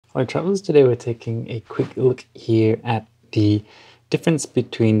Hello travellers, today we're taking a quick look here at the difference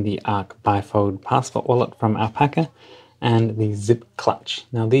between the Ark Bifold passport wallet from Alpaka and the Zip Clutch.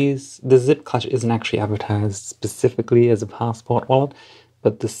 Now the Zip Clutch isn't actually advertised specifically as a passport wallet,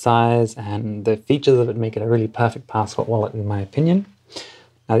 but the size and the features of it make it a really perfect passport wallet in my opinion.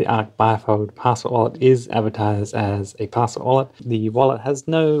 Now the Ark Bifold passport wallet is advertised as a passport wallet. The wallet has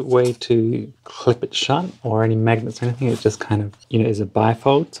no way to clip it shut or any magnets or anything. It just kind of, is a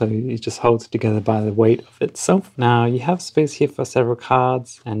bifold, so it just holds it together by the weight of itself. Now you have space here for several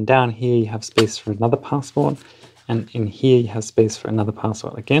cards, and down here you have space for another passport, and in here you have space for another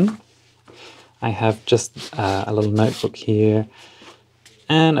passport again. I have just a little notebook here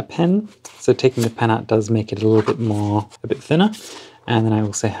and a pen, so taking the pen out does make it a bit thinner. And then I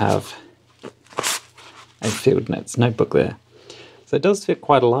also have a field notes notebook there. So it does fit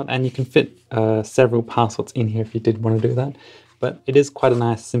quite a lot, and you can fit several passports in here if you did want to do that. But it is quite a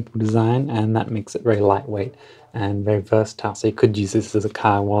nice simple design, and that makes it very lightweight and very versatile. So you could use this as a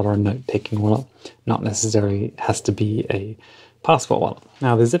car wallet or a note-taking wallet. Not necessarily has to be a passport wallet.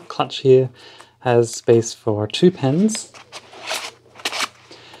 Now the Zip Clutch here has space for 2 pens.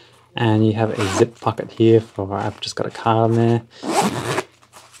 And you have a zip pocket here for, I've just got a card in there.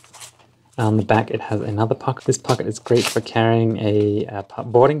 On the back it has another pocket. This pocket is great for carrying a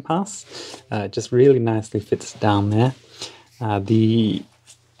boarding pass. It just really nicely fits down there. The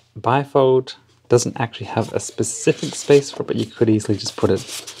Bifold doesn't actually have a specific space for it, but you could easily just put it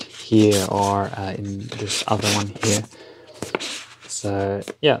here or in this other one here. So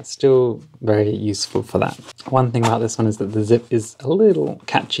yeah, it's still very useful for that. One thing about this one is that the zip is a little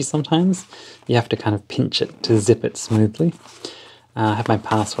catchy sometimes. You have to kind of pinch it to zip it smoothly. I have my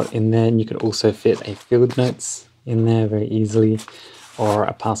passport in there, and you could also fit a field notes in there very easily, or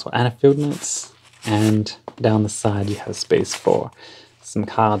a passport and a field notes. And down the side you have space for some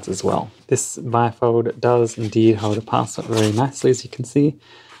cards as well. This bifold does indeed hold a passport very nicely, as you can see,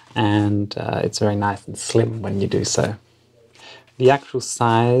 and it's very nice and slim when you do so. The actual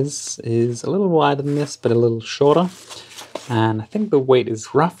size is a little wider than this, but a little shorter. And I think the weight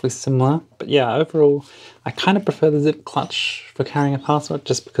is roughly similar. But yeah, overall, I kind of prefer the Zip Clutch for carrying a passport,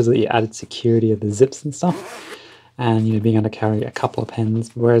 just because of the added security of the zips and stuff. And, being able to carry a couple of pens.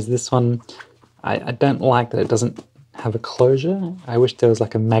 Whereas this one, I don't like that it doesn't have a closure. I wish there was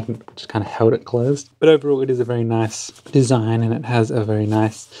like a magnet which kind of held it closed. But overall, it is a very nice design, and it has a very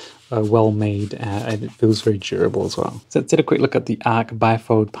nice well made, and it feels very durable as well. So let's take a quick look at the Ark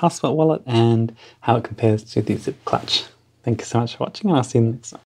Bifold passport wallet and how it compares to the Zip Clutch. Thank you so much for watching, and I'll see you in the next one.